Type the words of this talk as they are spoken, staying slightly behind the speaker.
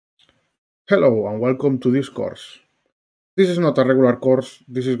Hello and welcome to this course. This is not a regular course,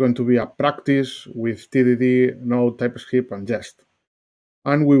 this is going to be a practice with TDD, Node, TypeScript and Jest.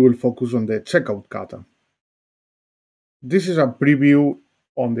 And we will focus on the checkout kata. This is a preview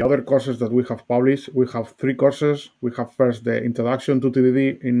on the other courses that we have published. We have 3 courses. We have first the introduction to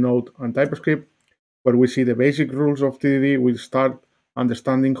TDD in Node and TypeScript, where we see the basic rules of TDD. We start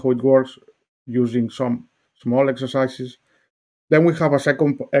understanding how it works using some small exercises. Then we have a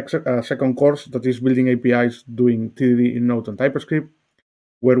second course that is building APIs doing TDD in Node and TypeScript,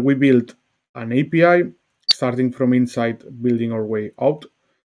 where we build an API starting from inside, building our way out.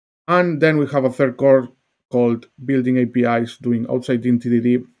 And then we have a third course called building APIs doing outside in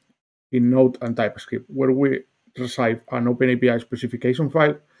TDD in Node and TypeScript, where we receive an OpenAPI specification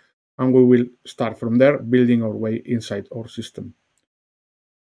file, and we will start from there, building our way inside our system.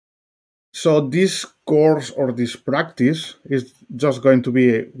 So this course or this practice is just going to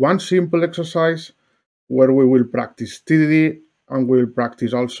be one simple exercise where we will practice TDD and we will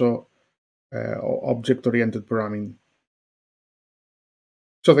practice also object-oriented programming.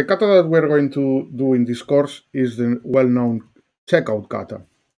 So the kata that we're going to do in this course is the well-known checkout kata.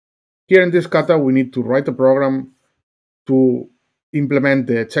 Here in this kata, we need to write a program to implement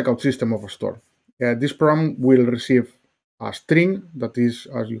the checkout system of a store. This program will receive a string that is,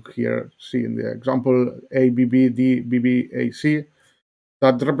 as you here see in the example, ABBDBBAC,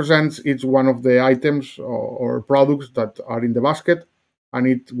 that represents each one of the items or products that are in the basket, and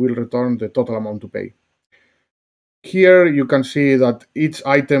it will return the total amount to pay. Here you can see that each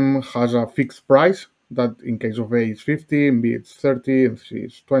item has a fixed price, that in case of A is 50, in B it's 30, in C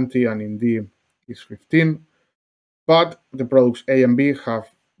is 20, and in D is 15. But the products A and B have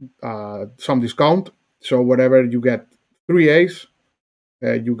some discount. So wherever you get 3 A's,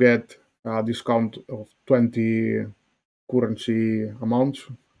 you get a discount of 20 currency amounts.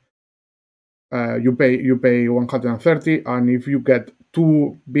 You pay 130, and if you get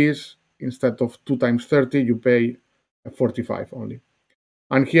 2 B's instead of 2 times 30, you pay 45 only.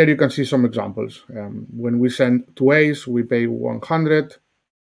 And here you can see some examples. When we send 2 A's, we pay 100.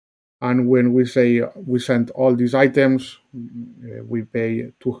 And when we say we send all these items, we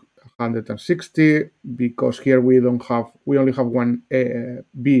pay 260, because here we only have one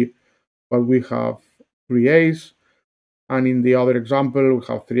B, but we have 3 A's. And in the other example, we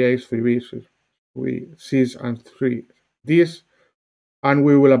have 3 A's, 3 B's, 3 C's, and 3 D's. And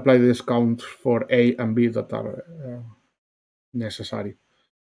we will apply the discounts for A and B that are necessary.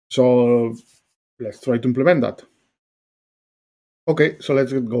 So let's try to implement that. Okay, so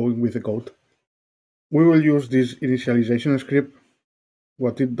let's get going with the code. We will use this initialization script.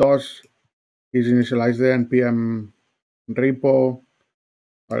 What it does is initialize the npm repo.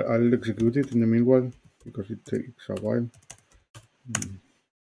 I'll execute it in the meanwhile because it takes a while.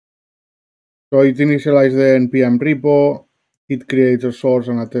 So it initializes the npm repo. It creates a source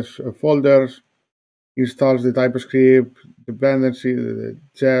and a test folders, installs the TypeScript dependency, the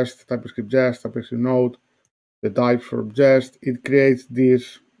Jest, TypeScript Jest, TypeScript Node, the types for Jest. It creates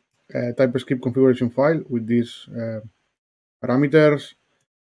this TypeScript configuration file with these parameters.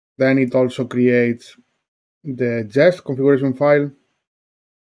 Then it also creates the Jest configuration file.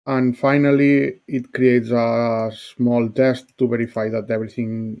 And finally, it creates a small test to verify that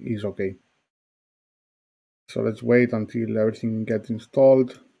everything is okay. So let's wait until everything gets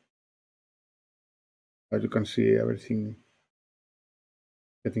installed. As you can see, everything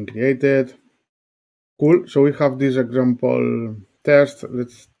getting created. Cool. So we have this example test.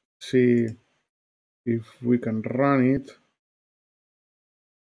 Let's see if we can run it.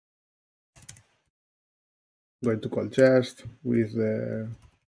 I'm going to call Jest with the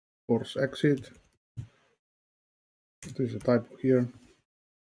force exit. There's a typo here.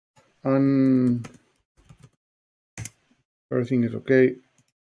 And everything is okay.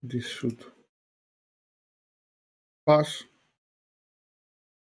 This should pass.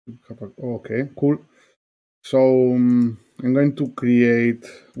 Okay, cool. So I'm going to create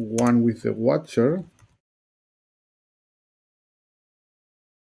one with the watcher.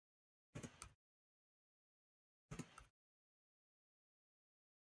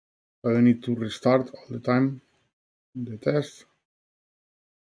 I don't need to restart all the time the test.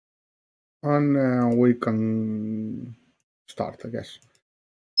 And we can start, I guess.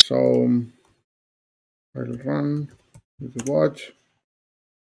 So I'll run with the watch.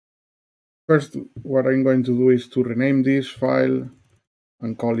 First, what I'm going to do is to rename this file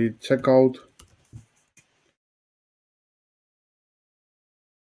and call it checkout.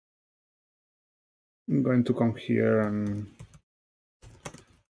 I'm going to come here and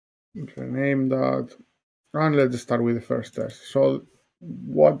rename that. And let's start with the first test. So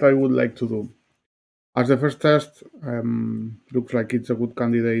what I would like to do. As the first test, looks like it's a good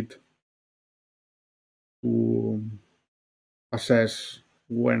candidate to assess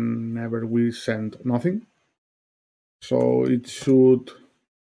whenever we send nothing. So it should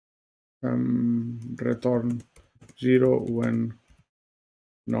return 0 when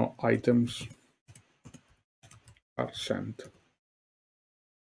no items are sent.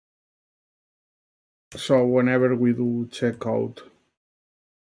 So whenever we do checkout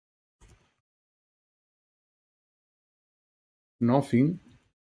nothing,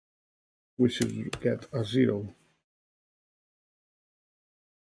 we should get a 0.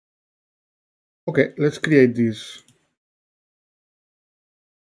 Okay, let's create this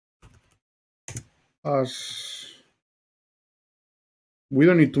as we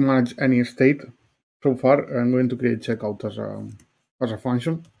don't need to manage any state so far. I'm going to create checkout as a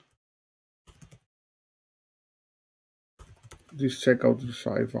function. This checkout is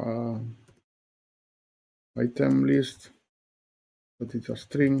item list, that is a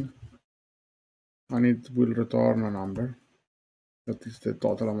string, and it will return a number. That is the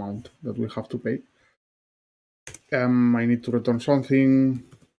total amount that we have to pay. I need to return something.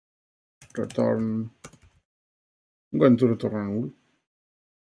 I'm going to return a null.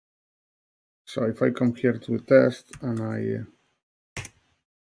 So if I come here to the test and I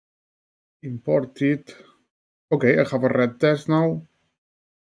import it, okay, I have a red test now.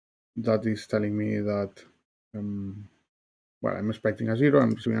 That is telling me that, well, I'm expecting a 0,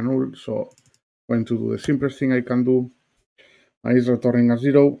 I'm receiving a null, so I'm going to do the simplest thing I can do. And it's returning a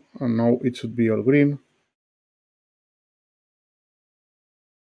 0, and now it should be all green,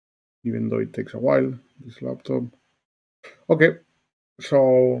 even though it takes a while, this laptop. Okay,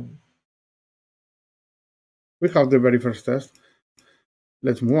 so we have the very first test.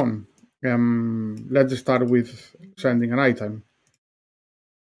 Let's move on. Let's start with sending an item.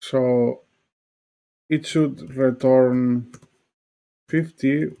 So it should return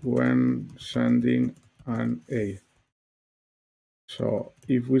 50 when sending an A. So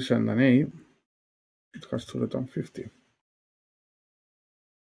if we send an A, it has to return 50.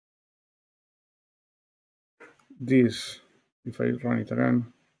 This, if I run it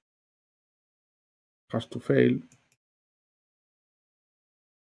again, has to fail.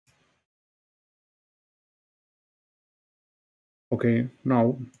 Okay,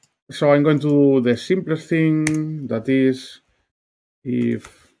 now, so I'm going to do the simplest thing, that is,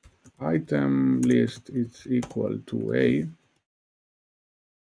 if item list is equal to A,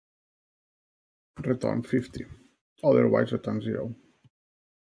 return 50, otherwise return 0.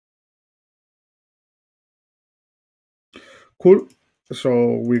 Cool,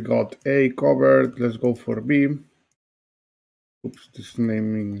 so we got A covered, let's go for B. Oops, this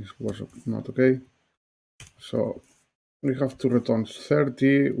naming was not okay. So we have to return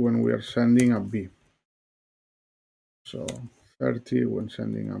 30 when we are sending a B. So 30 when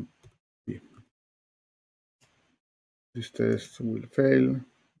sending a B. This test will fail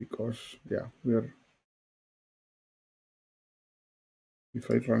because, yeah, if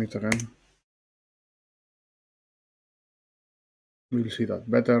I run it again, we'll see that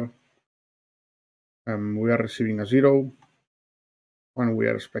better. We are receiving a 0 and we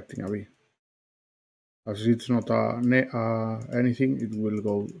are expecting a B. As it's not anything, it will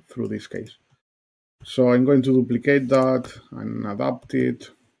go through this case. So I'm going to duplicate that and adapt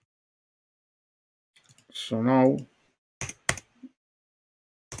it. So now,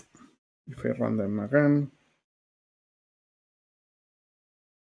 if I run them again,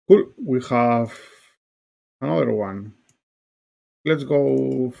 cool, we have another one. Let's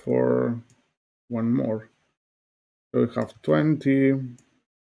go for one more. So we have 20.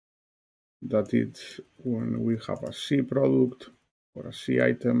 That is when we have a C product or a C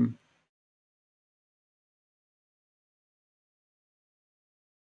item.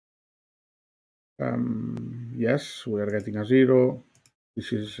 Yes, we are getting a 0.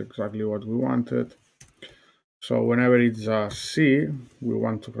 This is exactly what we wanted. So whenever it's a C, we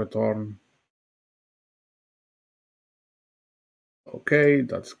want to return. Okay,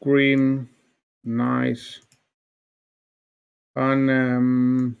 that's green. Nice.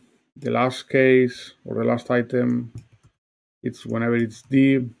 And the last case, or the last item, it's whenever it's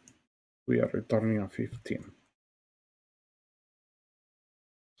D, we are returning a 15.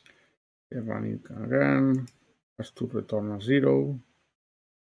 Run it again, has to return a 0.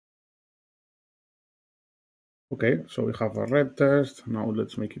 Okay, so we have a red test. Now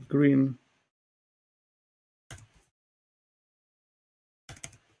let's make it green.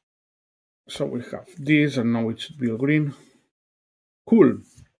 So we have this, and now it should be all green. Cool.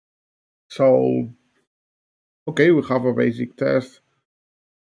 So, okay, we have a basic test.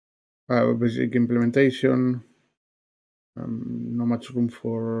 basic implementation. Not much room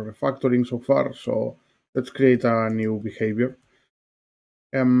for refactoring so far, so let's create a new behavior.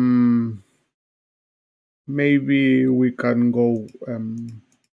 Maybe we can go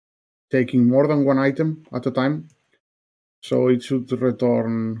taking more than one item at a time. So it should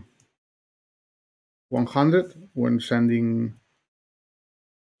return 100 when sending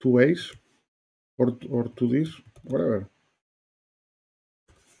two A's or two D's, whatever.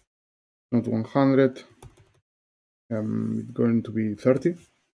 Not 100. It's going to be 30.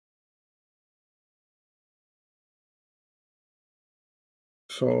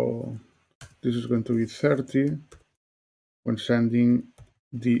 So this is going to be 30 when sending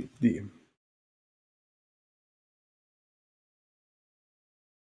D.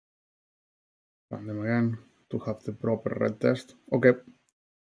 Run them again to have the proper red test. Okay,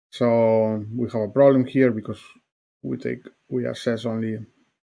 so we have a problem here because we assess only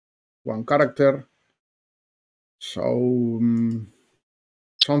one character. So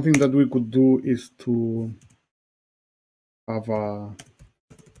something that we could do is to have a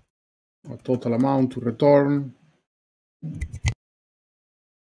total amount to return.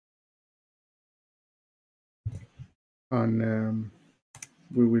 And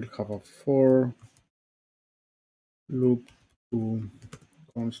we will have a for loop to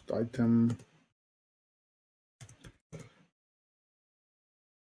const item.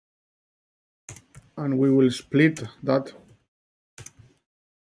 And we will split that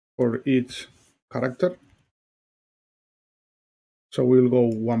for each character. So we'll go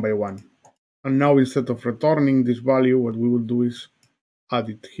one by one. And now instead of returning this value, what we will do is add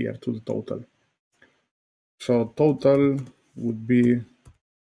it here to the total. So total would be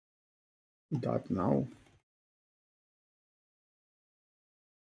that now.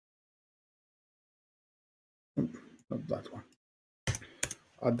 Not that one.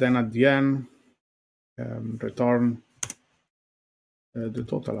 And then at the end, return the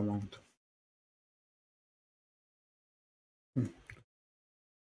total amount.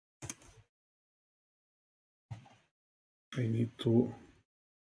 I need to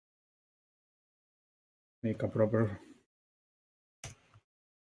make a proper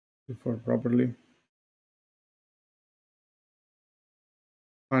before properly.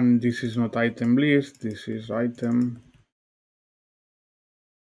 And this is not item list, this is item.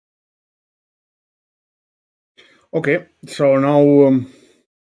 Okay, so now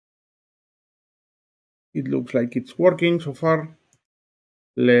it looks like it's working so far.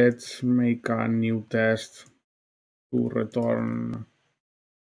 Let's make a new test to return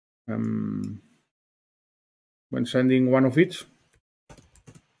when sending one of each.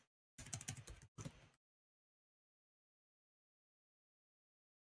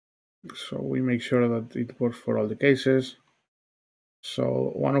 So we make sure that it works for all the cases.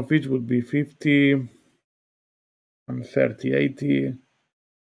 So one of each would be 50, and 30, 80,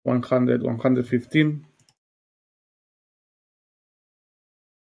 100, 115.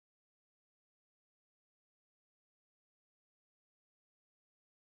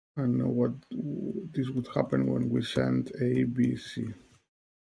 And what this would happen when we send A, B, C.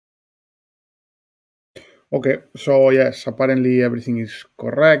 Okay, so yes, apparently everything is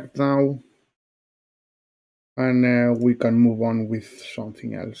correct now. And we can move on with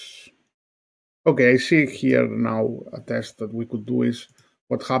something else. Okay, I see here now a test that we could do is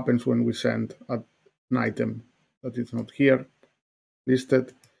what happens when we send an item that is not here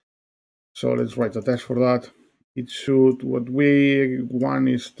listed. So let's write a test for that. It should, what we want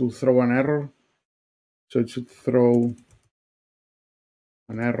is to throw an error. So it should throw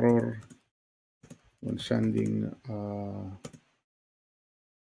an error when sending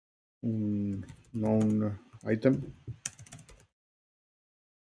known item.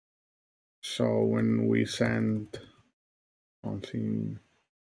 So when we send something,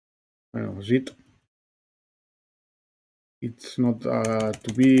 I don't know, zit, it's not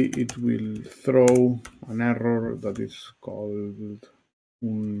to be, it will throw an error that is called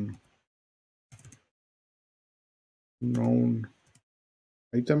known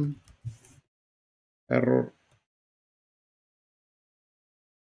item error.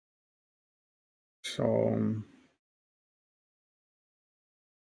 So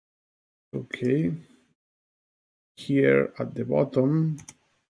okay, here at the bottom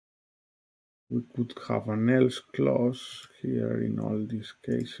we could have an else clause here in all these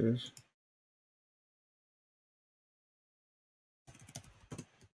cases.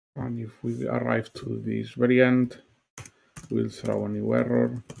 And if we arrive to this very end, we'll throw a new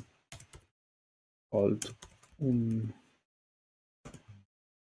error called known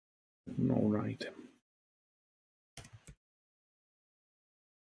item.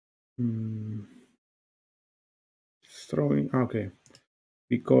 It's throwing, okay,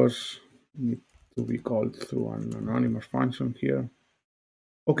 because need to be called through an anonymous function here.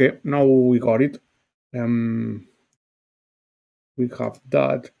 Okay, now we got it. We have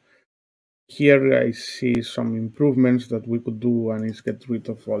that. Here I see some improvements that we could do, and is get rid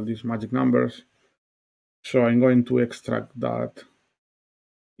of all these magic numbers. So I'm going to extract that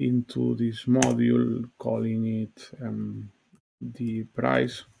into this module, calling it the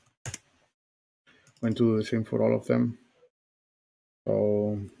price. I'm going to do the same for all of them.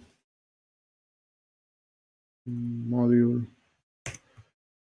 So module,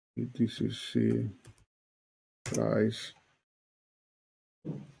 this is the price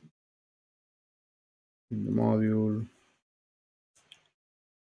in the module.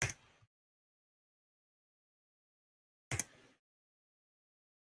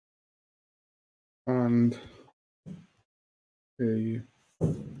 And a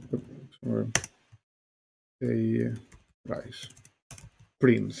price,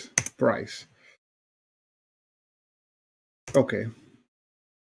 prints price. Okay.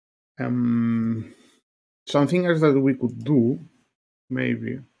 Something else that we could do,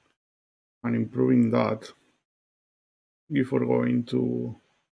 maybe, and improving that before going to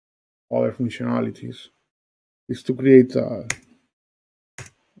other functionalities, is to create a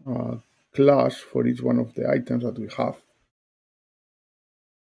class for each one of the items that we have,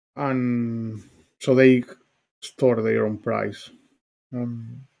 and so they store their own price.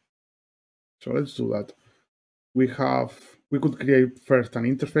 So let's do that. We could create first an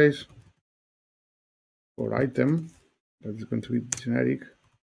interface for item that is going to be generic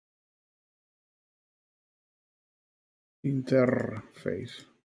interface,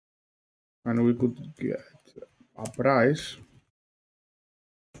 and we could get a price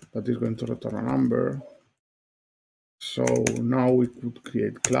that is going to return a number. So now we could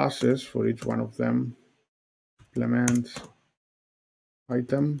create classes for each one of them. Implement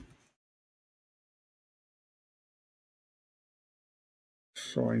item.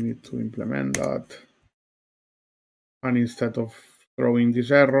 So I need to implement that. And instead of throwing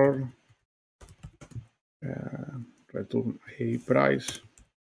this error, return a price.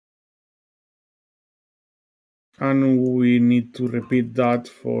 And we need to repeat that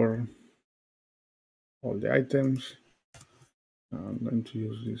for all the items. I'm going to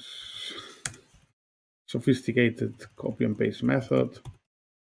use this sophisticated copy and paste method.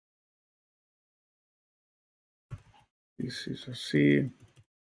 This is a C.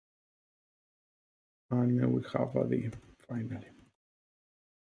 And we have a D finally.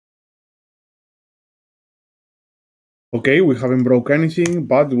 Okay, we haven't broke anything,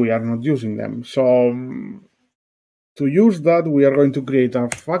 but we are not using them. So to use that, we are going to create a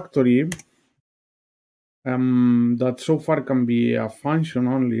factory that so far can be a function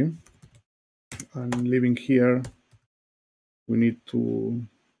only. And leaving here, we need to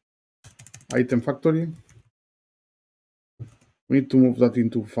item factory. We need to move that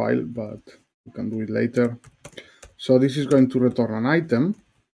into file, but we can do it later. So this is going to return an item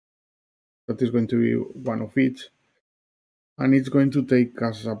that is going to be one of each. And it's going to take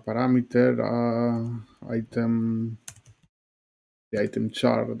as a parameter the item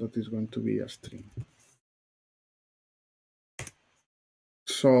char that is going to be a string.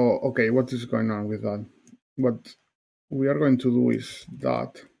 So, okay, what is going on with that? What we are going to do is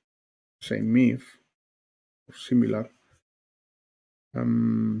that, same if, or similar.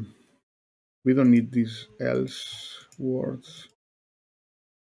 We don't need these else words,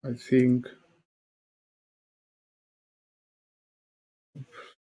 I think.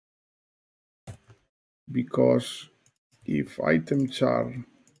 Because if item char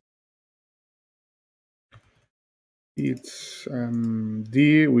it's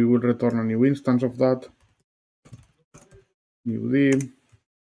D, we will return a new instance of that. New D.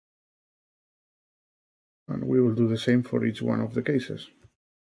 And we will do the same for each one of the cases.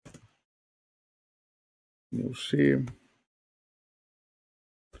 New C.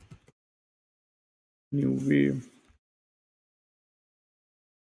 New V.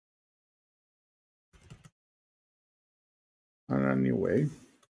 And a new A.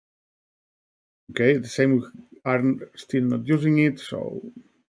 Okay, the same, we are still not using it, so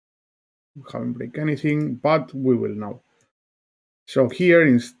we haven't break anything, but we will now. So here,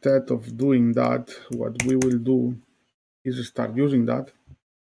 instead of doing that, what we will do is start using that.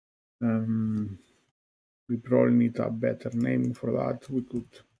 We probably need a better name for that. We could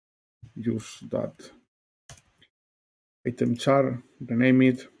use that item char, rename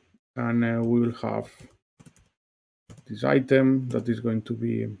it, and we will have this item that is going to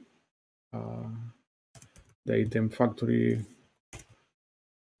be the item factory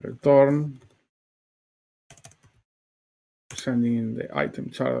return, sending in the item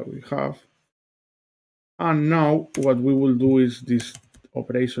chart that we have. And now what we will do is this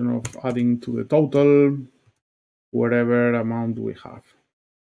operation of adding to the total whatever amount we have.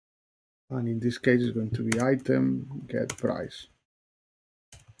 And in this case, it's going to be item get price.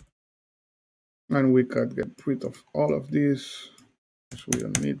 And we can get rid of all of this because we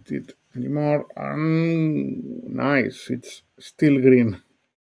don't need it anymore. And nice, it's still green.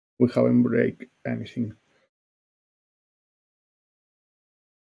 We haven't break anything.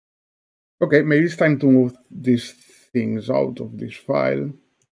 Okay, maybe it's time to move these things out of this file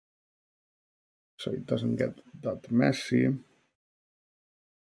so it doesn't get that messy.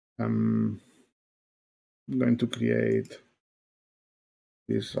 I'm going to create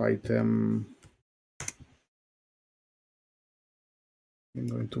this item. I'm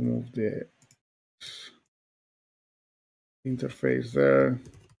going to move the interface there.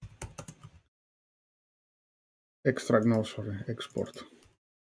 Extract, no, sorry, export.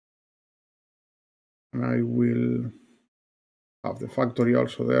 And I will have the factory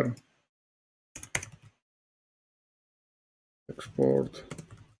also there. Export.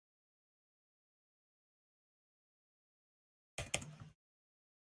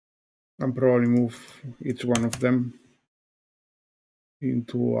 And probably move each one of them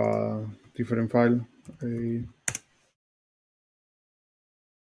into a different file.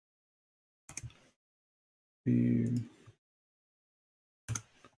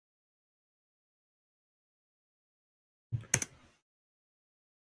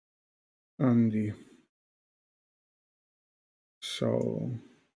 And the so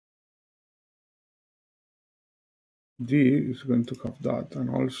D is going to have that and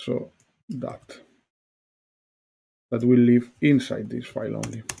also that will live inside this file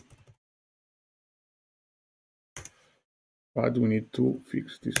only. But we need to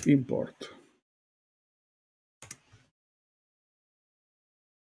fix this import.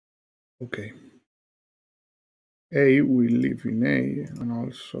 Okay. A will live in A and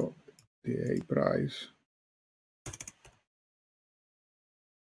also the A price.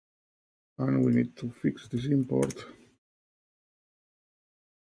 And we need to fix this import.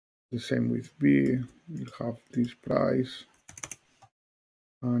 The same with B, we'll have this price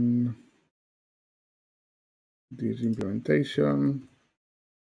and this implementation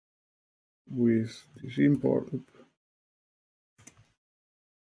with this import.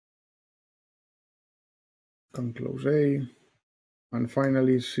 Can close A. And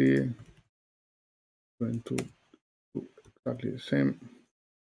finally C, going to do exactly the same.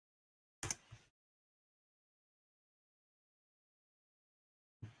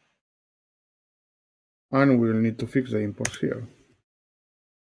 And we'll need to fix the imports here.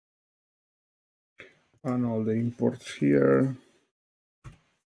 And all the imports here.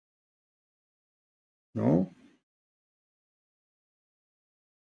 No,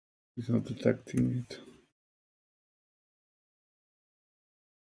 it's not detecting it.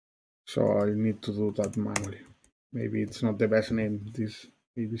 So I need to do that manually. Maybe it's not the best name, this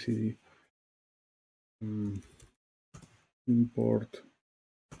ABCD. Import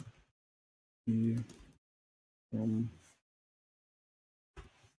from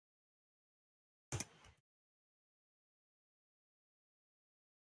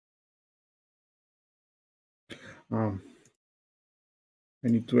I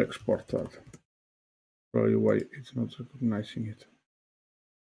need to export that. Probably why it's not recognizing it.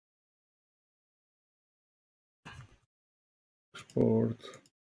 Export.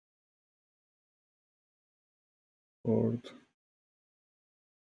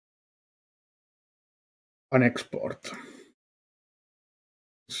 And export.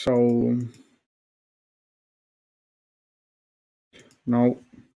 So now,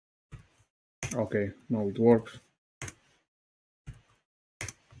 okay, now it works.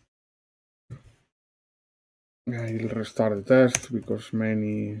 I'll restart the test because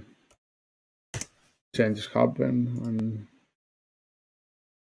many changes happen and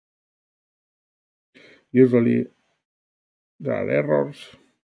usually there are errors.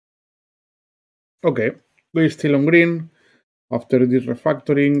 Okay, we're still on green after this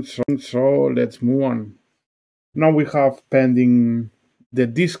refactoring, so let's move on. Now we have pending the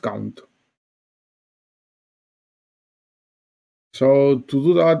discount. So to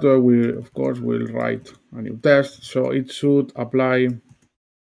do that, we of course will write a new test. So it should apply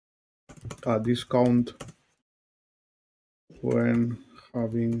a discount when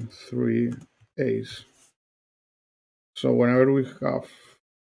having 3 A's. So whenever we have,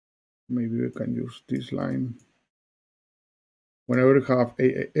 maybe we can use this line. Whenever we have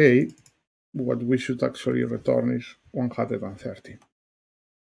a, what we should actually return is 130.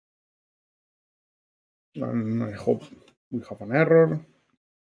 And I hope we have an error.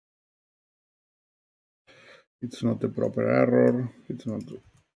 It's not the proper error. It's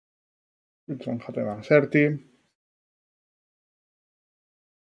 130.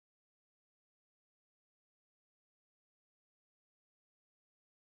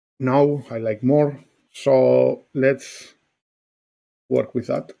 Now I like more. So let's work with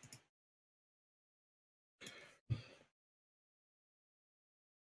that.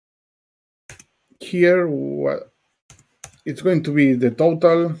 Here, it's going to be the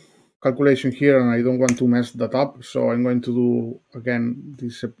total calculation here, and I don't want to mess that up. So I'm going to do again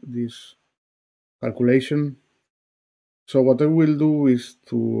this calculation. So what I will do is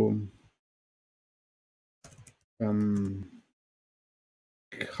to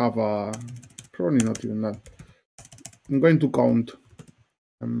have a, probably not even that. I'm going to count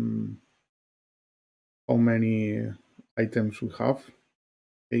how many items we have,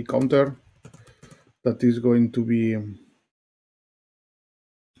 a counter that is going to be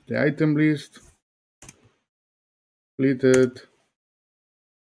the item list, split it,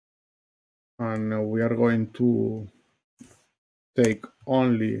 and we are going to take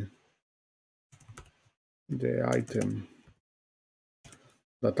only the item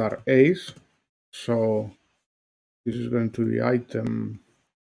that are A's. So this is going to be item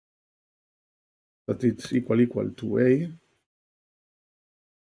that it's equal to A.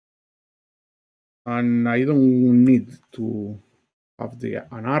 And I don't need to have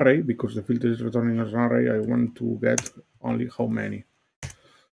an array because the filter is returning as an array. I want to get only how many.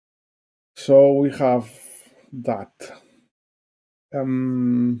 So we have that.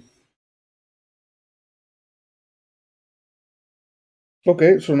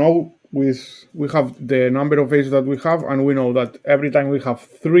 Okay, so now we have the number of A's that we have, and we know that every time we have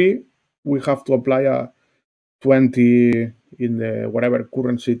 3, we have to apply a 20 in the whatever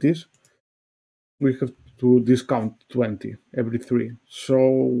currency it is. We have to discount 20 every 3. So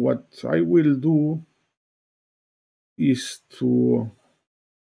what I will do is to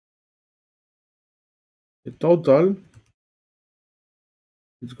the total,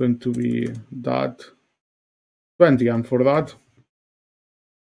 it's going to be that 20, and for that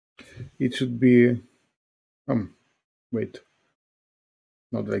it should be wait,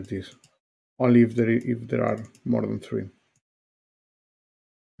 not like this, only if there are more than 3.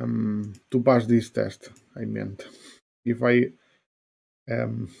 To pass this test, I meant. If I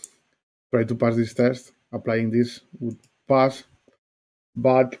try to pass this test, applying this would pass,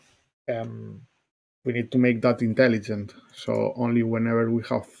 but we need to make that intelligent. So only whenever we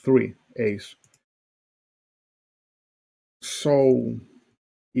have 3 A's. So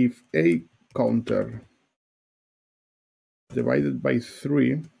if A counter divided by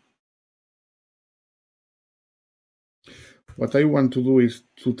 3, what I want to do is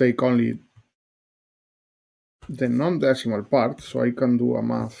to take only the non-decimal part, so I can do a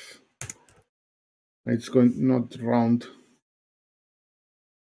math. It's going not round.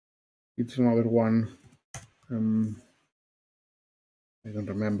 It's another one. I don't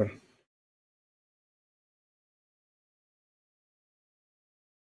remember.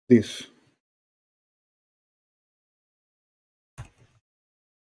 This.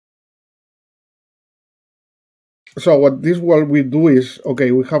 So what we do is,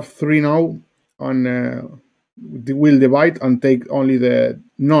 okay, we have 3 now, and we'll divide and take only the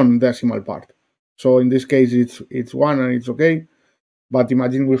non-decimal part. So in this case, it's 1 and it's okay. But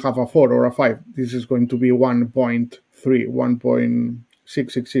imagine we have a 4 or a 5. This is going to be 1.3,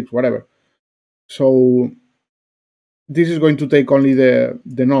 1.666, whatever. So this is going to take only the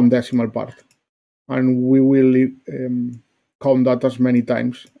non-decimal part. And we will count that as many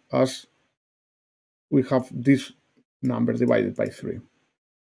times as we have this number divided by 3.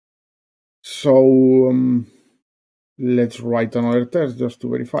 So let's write another test just to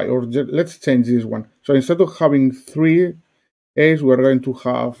verify, or let's change this one. So instead of having 3 A's, we're going to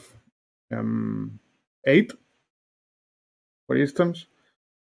have 8, for instance.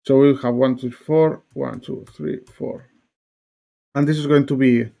 So we'll have 1, 2, 4, 1, 2, 3, 4. And this is going to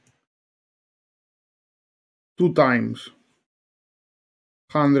be 2 times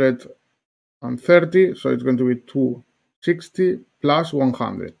 130. So it's going to be 260 plus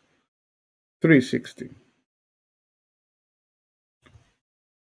 100, 360.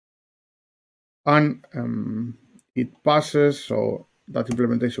 And it passes, so that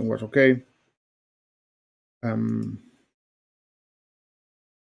implementation was okay. This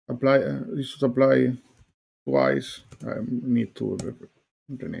should apply twice. I need to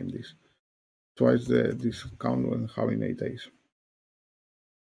rename this. Twice the discount when having 8 days.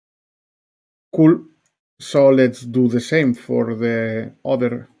 Cool. So let's do the same for the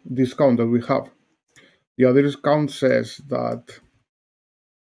other discount that we have. The other discount says that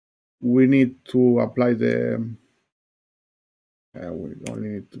we need to apply the we only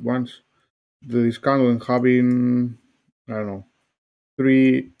need once the discount when having, I don't know,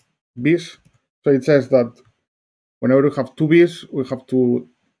 3 Bs. So it says that whenever we have 2 Bs, we have to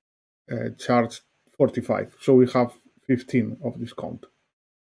charge 45. So we have 15 of discount.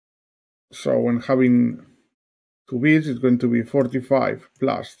 So when having 2 Bs, it's going to be 45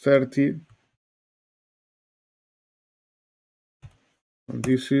 plus 30. And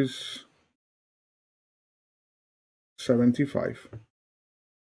this is 75.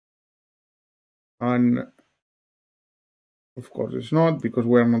 And of course it's not, because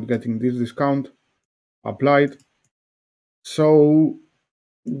we are not getting this discount applied. So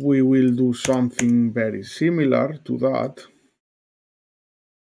we will do something very similar to that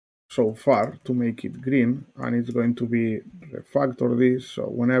so far to make it green, and it's going to be refactor this. So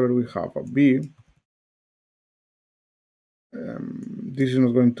whenever we have a B, this is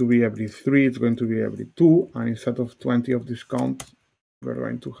not going to be every 3, it's going to be every 2, and instead of 20 of discount, we're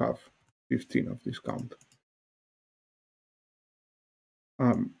going to have 15 of discount.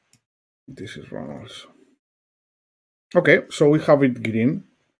 This is wrong also. Okay, so we have it green.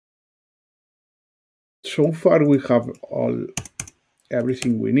 So far we have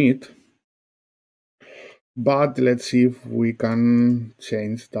everything we need, but let's see if we can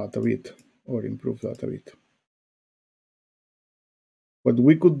change that a bit or improve that a bit. What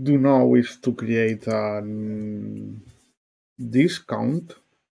we could do now is to create a discount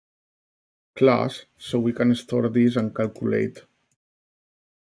class so we can store this and calculate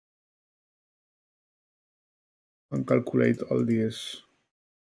all this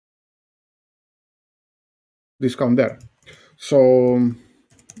discount there. So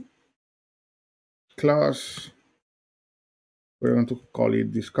class, we're going to call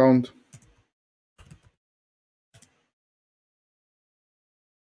it discount.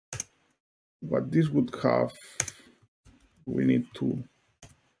 What this would have, we need to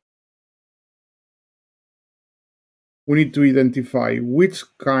identify which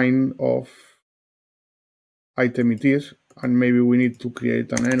kind of item it is, and maybe we need to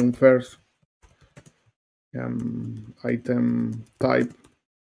create an enum first. Item type,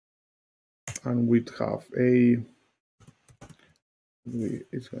 and we'd have it's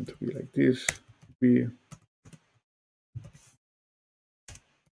going to be like this. B.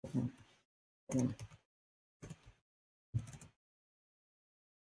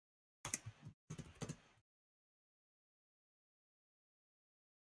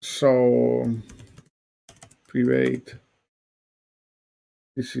 So private,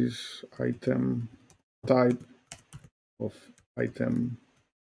 this is item type of item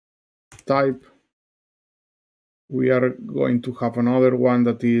type. We are going to have another one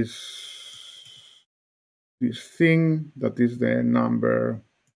that is this thing, that is the number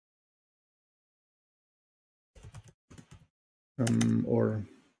or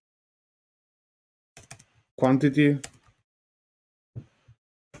quantity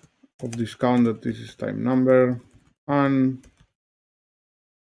of discount, that this is type number, and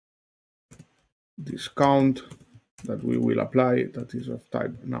discount that we will apply, that is of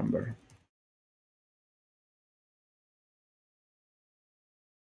type number.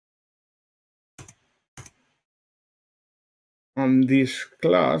 On this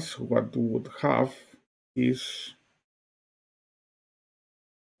class, what we would have is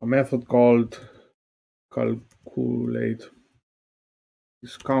a method called calculate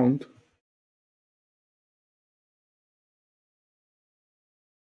discount.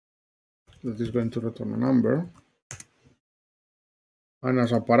 That is going to return a number. And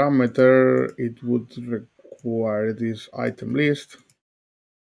as a parameter, it would require this item list.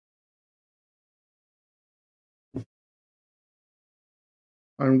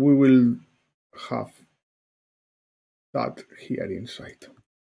 And we will have that here inside.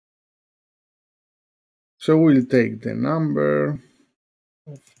 So we'll take the number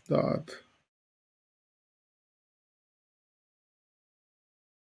of that,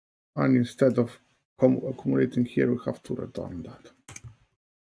 and instead of accumulating here, we have to return that.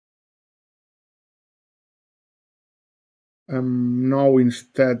 Now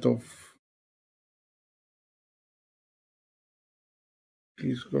instead of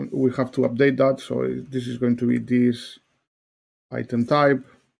we have to update that, so this is going to be this item type.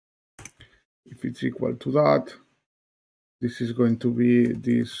 If it's equal to that, this is going to be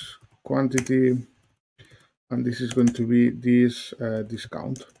this quantity, and this is going to be this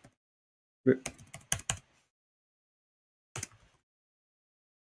discount.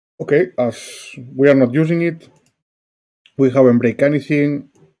 Okay, as we are not using it, we haven't break anything,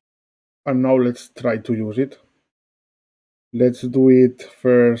 And now let's try to use it. Let's do it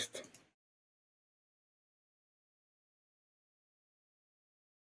first.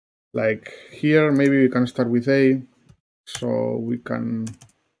 Like here, maybe we can start with A. So we can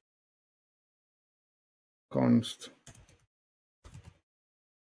const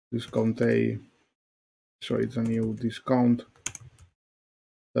discount A. So it's a new discount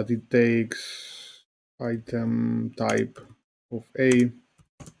that it takes item type of A.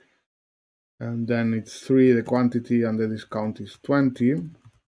 And then it's 3, the quantity, and the discount is 20.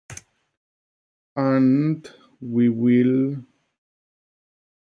 And we will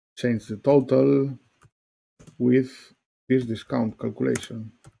change the total with this discount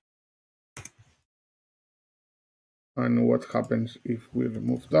calculation. And what happens if we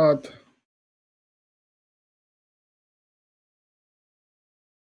remove that?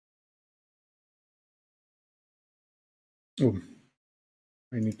 Oh,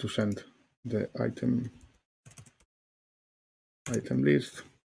 I need to send the item list.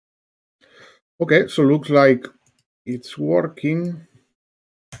 Okay, so looks like it's working.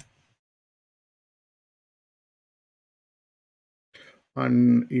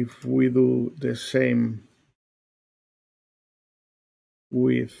 And if we do the same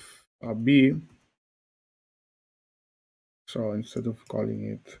with a B, so instead of calling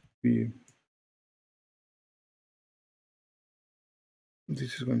it B,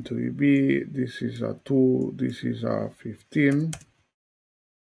 this is going to be B, this is a 2, this is a 15.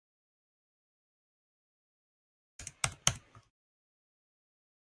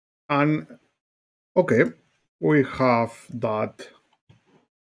 And okay, we have that.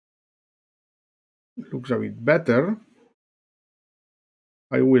 Looks a bit better.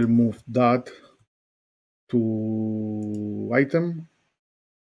 I will move that to item.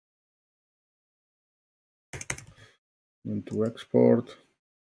 Going to export.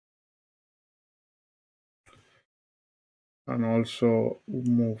 And also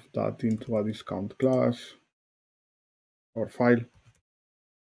move that into a discount class or file.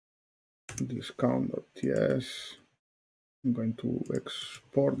 Discount.ts. I'm going to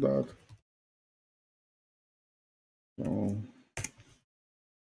export that. So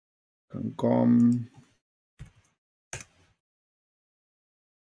can come.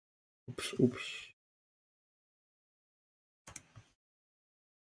 Oops.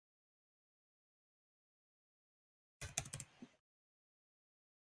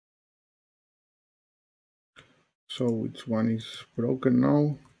 So which one is broken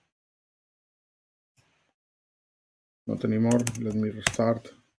now? Not anymore. Let me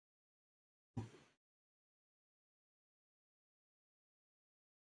restart.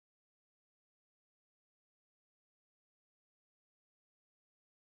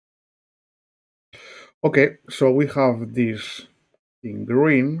 Okay, so we have this in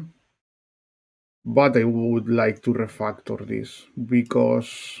green, but I would like to refactor this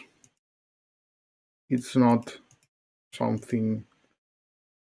because it's not something.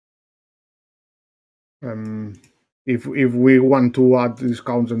 If we want to add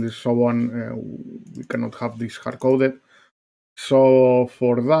discounts and so on, we cannot have this hard coded. So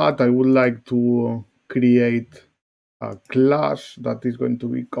for that, I would like to create a class that is going to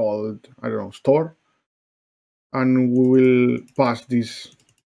be called, I don't know, store, and we will pass these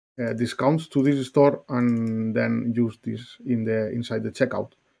discounts to this store and then use this inside the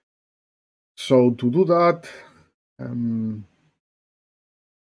checkout. So to do that,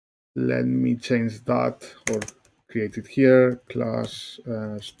 let me change that or create it here, class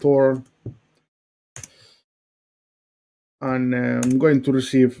store. And I'm going to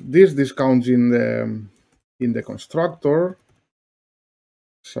receive these discounts in the constructor.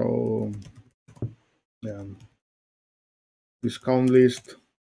 So discount list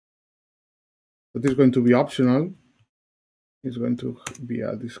that is going to be optional is going to be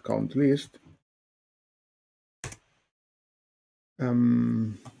a discount list.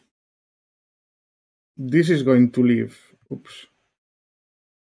 This is going to leave. Oops.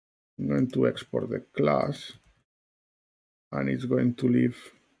 I'm going to export the class, and it's going to live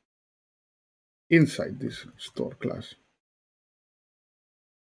inside this store class.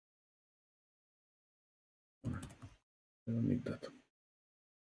 I don't need that.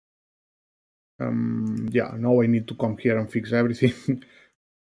 Yeah, now I need to come here and fix everything.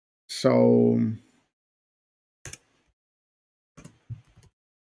 So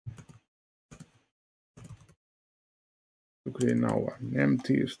to create now an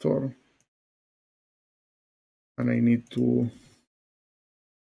empty store, and I need to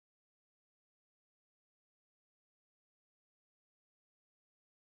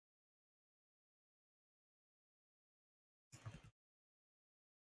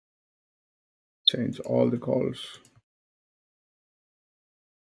change all the calls.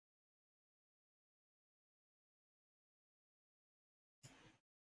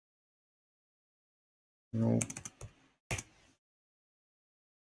 No.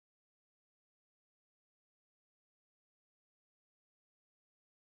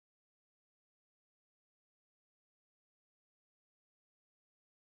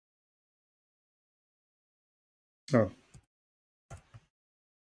 Oh.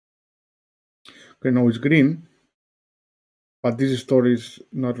 Okay, now it's green, but this store is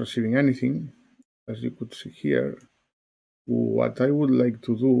not receiving anything, as you could see here. What I would like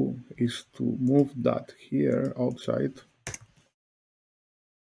to do is to move that here outside,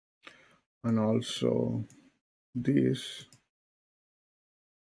 and also this.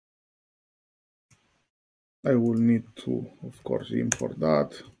 I will need to, of course, import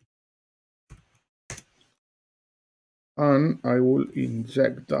that, and I will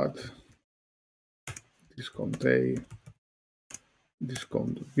inject that discount A,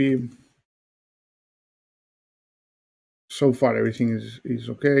 discount B. So far everything is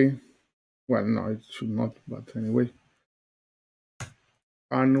okay. Well, no, it should not, but anyway.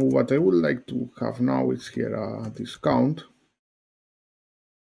 And what I would like to have now is here a discount.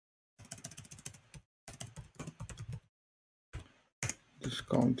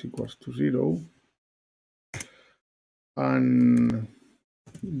 Discount equals to 0. And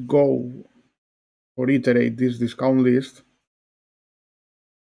go or iterate this discount list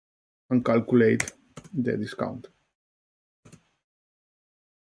and calculate the discount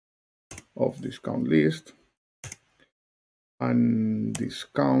of discount list. And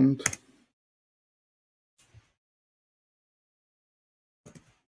discount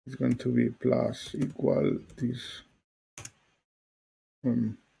is going to be plus equal this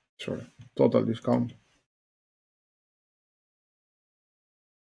total discount.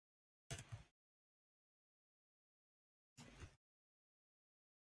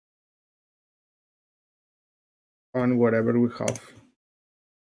 And whatever we have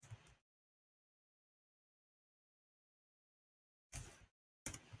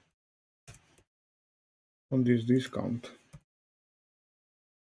on this discount.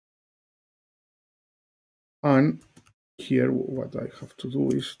 And here what I have to do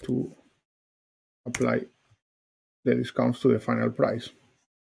is to apply the discounts to the final price.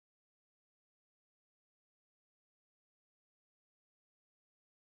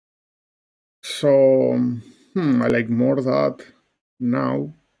 So I like more that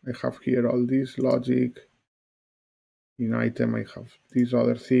now I have here all this logic. In item I have this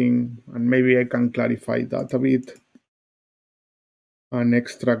other thing, and maybe I can clarify that a bit and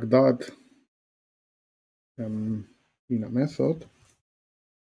extract that in a method.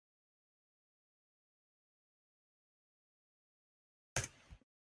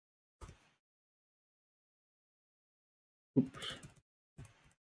 Oops.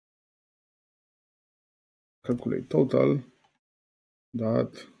 Calculate total.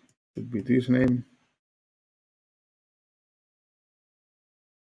 That should be this name.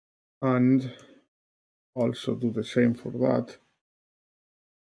 And also do the same for that.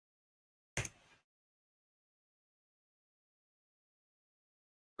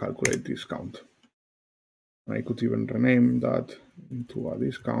 Calculate discount. And I could even rename that into a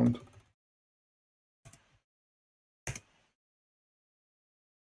discount.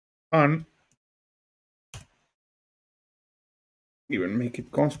 And even make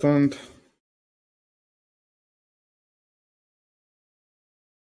it constant.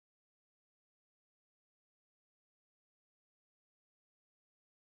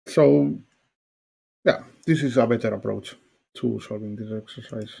 So yeah, this is a better approach to solving this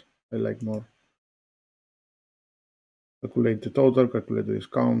exercise. I like more. Calculate the total, calculate the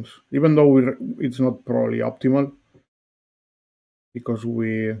discounts, even though it's not probably optimal because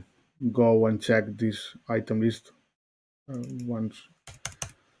we go and check this item list once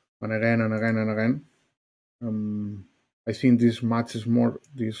and again and again and again. I think this matches more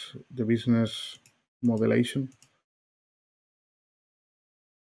the business modelation.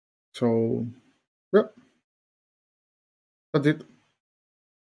 So yeah, that's it.